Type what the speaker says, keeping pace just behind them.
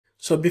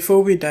So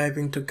before we dive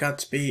into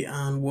Gatsby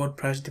and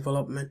WordPress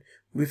development,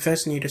 we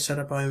first need to set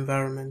up our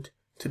environment.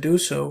 To do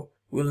so,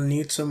 we'll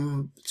need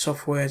some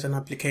softwares and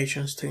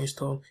applications to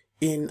install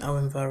in our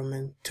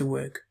environment to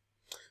work.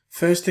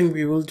 First thing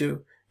we will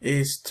do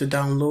is to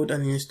download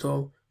and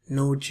install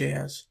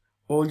Node.js.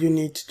 All you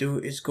need to do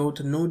is go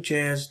to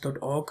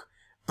nodejs.org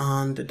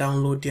and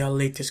download their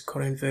latest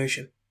current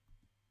version.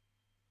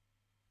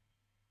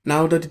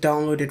 Now that the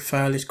downloaded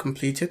file is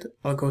completed,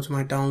 I'll go to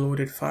my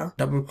downloaded file,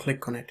 double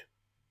click on it.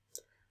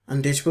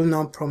 And this will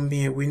now prompt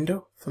me a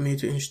window for me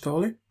to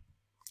install it.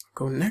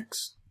 Go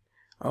next.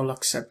 I'll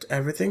accept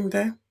everything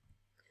there.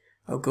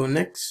 I'll go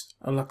next.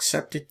 I'll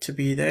accept it to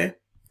be there.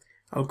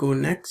 I'll go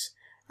next.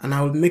 And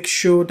I'll make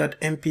sure that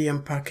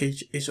NPM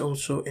package is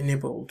also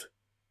enabled.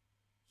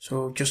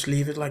 So just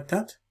leave it like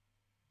that.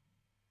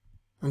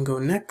 And go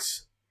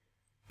next.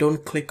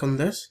 Don't click on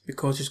this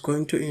because it's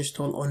going to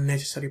install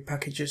unnecessary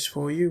packages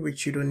for you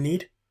which you don't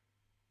need.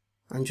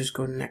 And just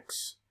go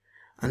next.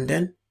 And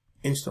then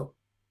install.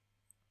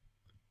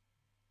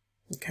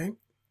 Okay,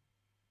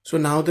 so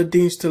now that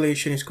the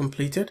installation is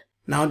completed,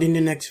 now in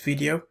the next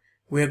video,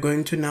 we are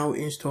going to now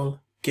install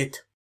Git.